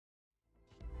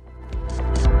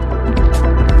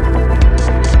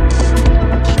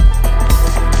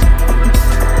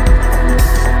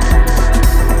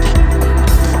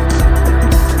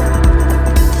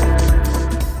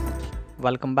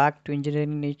welcome back to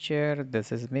Engineering Nature.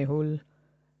 This is Mehul,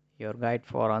 your guide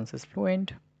for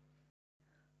Ansys-Fluent.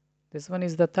 This one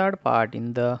is the third part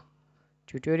in the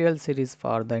tutorial series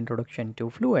for the introduction to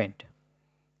Fluent.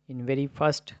 In very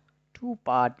first two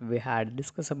part we had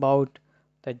discussed about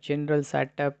the general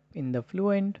setup in the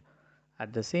Fluent.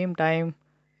 At the same time,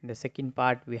 in the second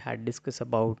part we had discussed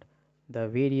about the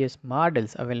various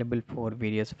models available for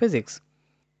various physics.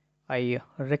 I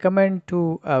recommend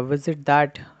to visit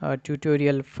that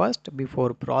tutorial first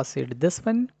before proceed this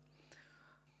one.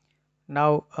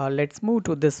 Now let's move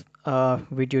to this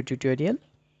video tutorial.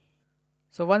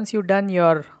 So once you done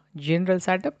your general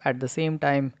setup, at the same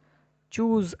time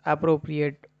choose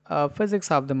appropriate physics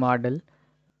of the model.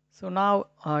 So now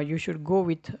you should go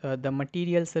with the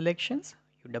material selections.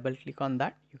 You double click on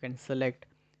that. You can select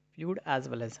fluid as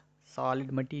well as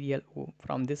solid material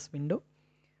from this window.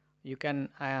 You can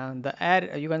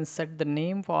you can set the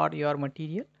name for your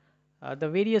material. The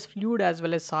various fluid as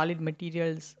well as solid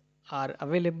materials are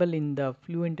available in the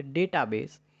Fluent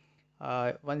database.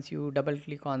 Once you double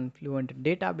click on Fluent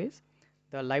database,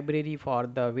 the library for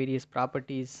the various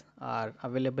properties are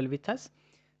available with us.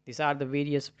 These are the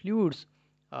various fluids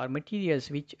or materials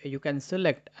which you can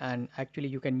select and actually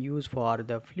you can use for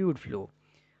the fluid flow.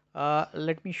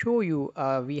 Let me show you.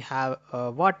 We have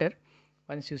water.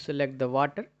 Once you select the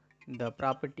water, the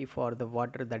property for the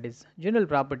water, that is general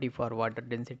property for water,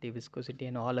 density, viscosity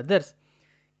and all others,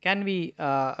 can be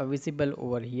visible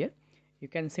over here. You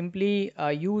can simply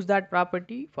use that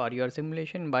property for your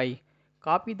simulation by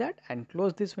copy that and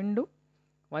close this window.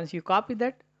 Once you copy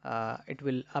that, it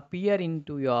will appear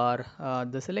into your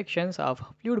the selections of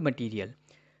fluid material.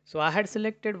 So I had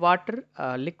selected water,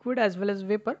 liquid as well as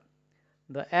vapor.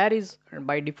 The air is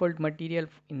by default material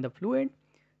in the Fluent.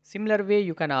 Similar way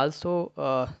you can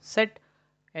also set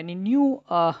any new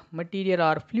material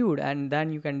or fluid, and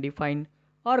then you can define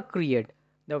or create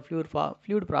the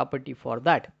fluid property for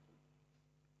that.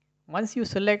 Once you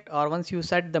select or once you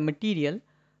set the material,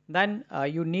 then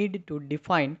you need to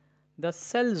define the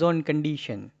cell zone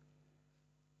condition.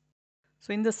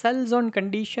 So in the cell zone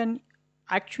condition,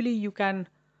 actually you can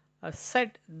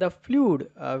set the fluid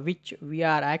which we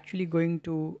are actually going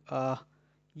to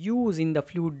use in the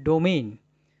fluid domain.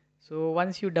 So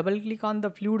once you double click on the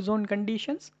fluid zone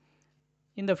conditions,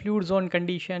 in the fluid zone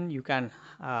condition you can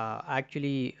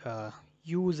actually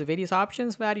use various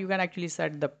options where you can actually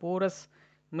set the porous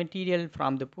material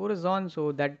from the porous zone,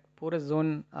 so that porous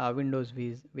zone windows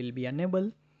will be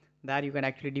enabled. There you can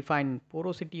actually define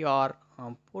porosity or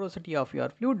porosity of your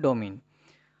fluid domain.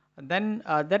 Then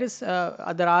there is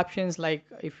other options, like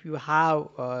if you have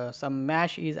some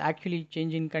mesh is actually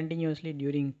changing continuously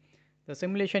during the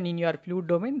simulation in your fluid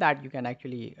domain, that you can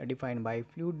actually define by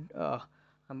fluid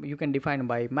you can define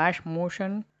by mesh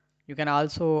motion. You can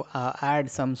also add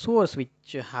some source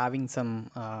which having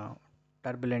some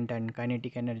turbulent and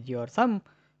kinetic energy or some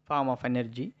form of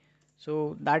energy.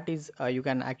 So that is you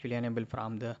can actually enable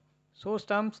from the source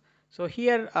terms. So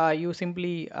here you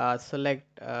simply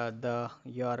select the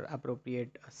your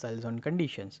appropriate cell zone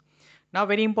conditions. Now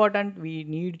very important, we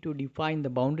need to define the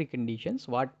boundary conditions.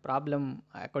 What problem,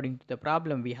 according to the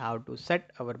problem, we have to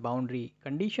set our boundary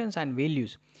conditions and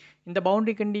values. In the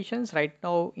boundary conditions, right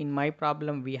now in my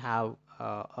problem we have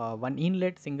one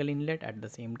inlet, single inlet, at the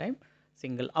same time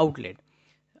single outlet.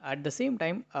 At the same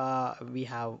time we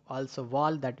have also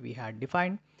wall that we had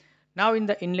defined. Now in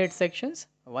the inlet sections,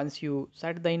 once you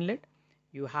set the inlet,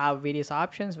 you have various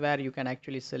options where you can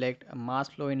actually select a mass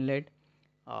flow inlet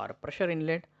or pressure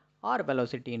inlet or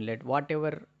velocity inlet.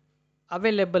 Whatever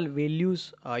available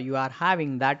values you are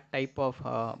having, that type of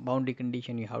boundary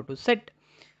condition you have to set.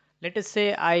 Let us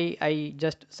say I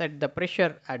just set the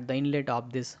pressure at the inlet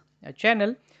of this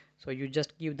channel. So you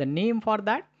just give the name for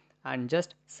that and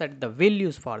just set the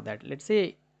values for that. Let's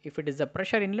say if it is a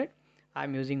pressure inlet, I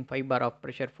am using 5 bar of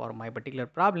pressure for my particular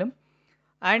problem.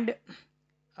 And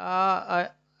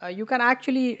you can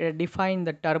actually define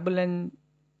the turbulence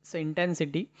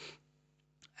intensity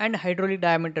and hydraulic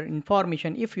diameter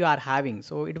information if you are having.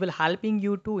 So it will helping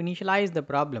you to initialize the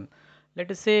problem. Let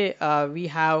us say we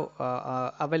have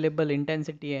available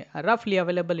intensity, roughly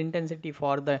available intensity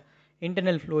for the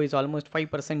internal flow is almost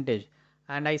 5%,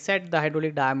 and I set the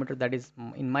hydraulic diameter, that is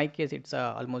in my case it's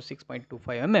almost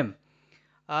 6.25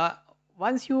 mm.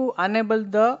 Once you enable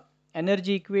the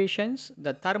energy equations,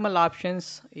 the thermal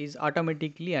options is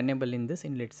automatically enabled in this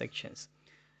inlet sections.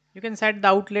 You can set the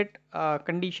outlet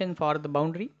condition for the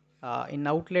boundary. In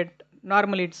outlet,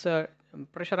 normally it's a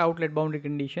pressure outlet boundary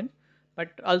condition, but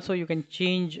also you can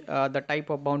change the type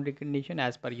of boundary condition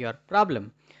as per your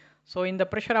problem. So in the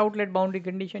pressure outlet boundary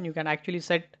condition, you can actually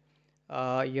set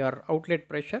your outlet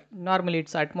pressure. Normally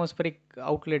it's atmospheric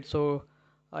outlet, so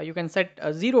you can set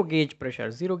a zero gauge pressure.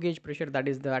 Zero gauge pressure, that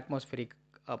is the atmospheric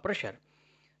pressure.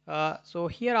 So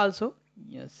here also,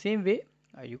 yeah, same way,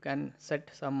 you can set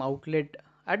some outlet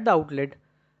at the outlet,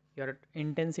 your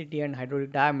intensity and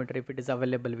hydraulic diameter if it is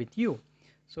available with you.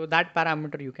 So that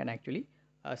parameter you can actually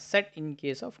set in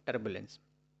case of turbulence.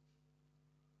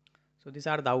 So these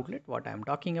are the outlet what I am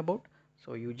talking about.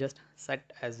 So you just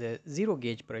set as a zero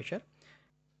gauge pressure.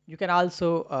 You can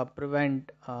also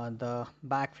prevent the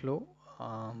backflow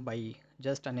by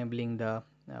just enabling the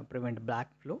prevent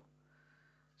backflow.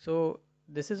 So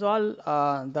this is all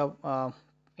the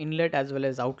inlet as well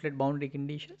as outlet boundary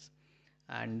conditions,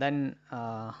 and then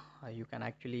you can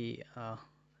actually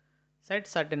set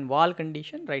certain wall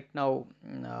condition. Right now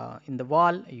in the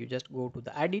wall you just go to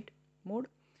the edit mode.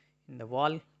 In the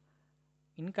wall,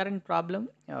 in current problem,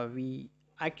 we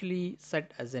actually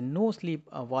set as a no slip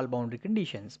wall boundary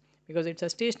conditions, because it's a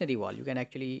stationary wall. You can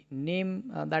actually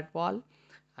name that wall,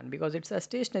 and because it's a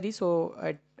stationary, so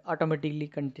it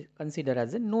automatically consider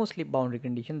as a no slip boundary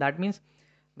condition. That means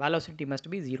velocity must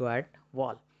be zero at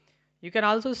wall. You can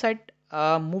also set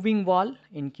moving wall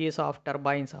in case of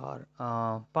turbines or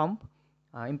pump,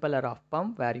 impeller of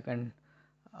pump, where you can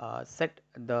set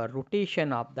the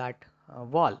rotation of that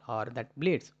wall or that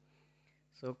blades.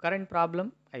 So current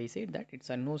problem, I said that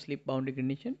it's a no slip boundary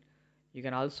condition. You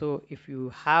can also, if you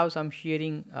have some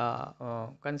shearing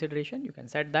consideration, you can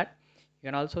set that. You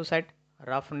can also set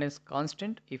roughness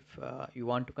constant if you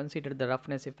want to consider the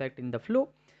roughness effect in the flow.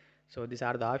 So these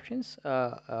are the options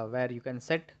where you can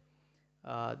set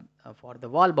for the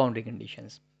wall boundary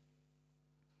conditions.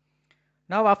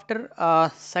 Now after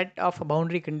set of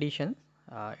boundary condition,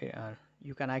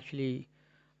 you can actually,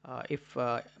 if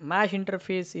mesh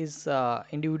interface is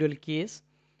individual case,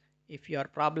 if your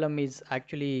problem is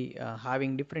actually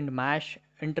having different mesh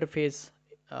interface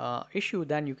issue,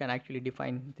 then you can actually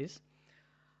define this.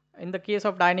 In the case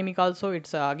of dynamic also,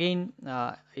 it's again,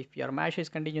 if your mesh is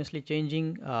continuously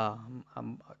changing,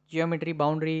 geometry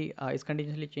boundary is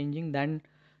continuously changing, then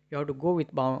you have to go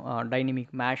with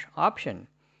dynamic mesh option.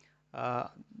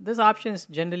 This option is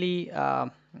generally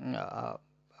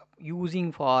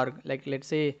using for, like, let's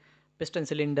say piston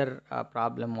cylinder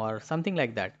problem or something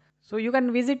like that. So you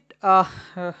can visit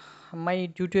my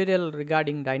tutorial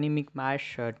regarding dynamic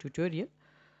mesh tutorial.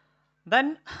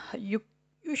 Then you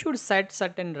you should set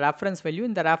certain reference value.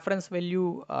 In the reference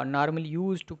value normally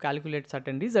used to calculate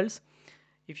certain results.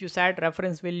 If you set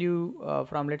reference value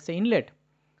from, let's say, inlet.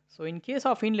 So in case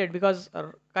of inlet, because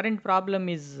our current problem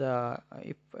is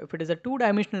if it is a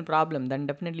two-dimensional problem, then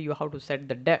definitely you have to set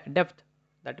the depth,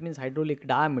 that means hydraulic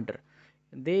diameter.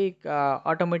 They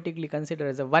automatically consider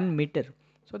as a 1 meter,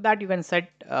 so that you can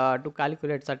set to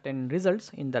calculate certain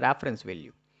results in the reference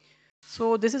value.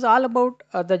 So this is all about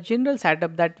the general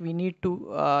setup that we need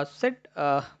to set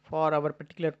for our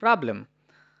particular problem.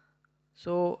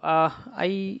 So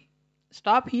I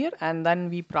stop here, and then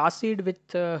we proceed with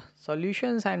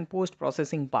solutions and post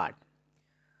processing part.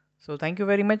 So thank you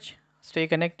very much. Stay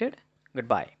connected.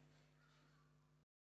 Goodbye.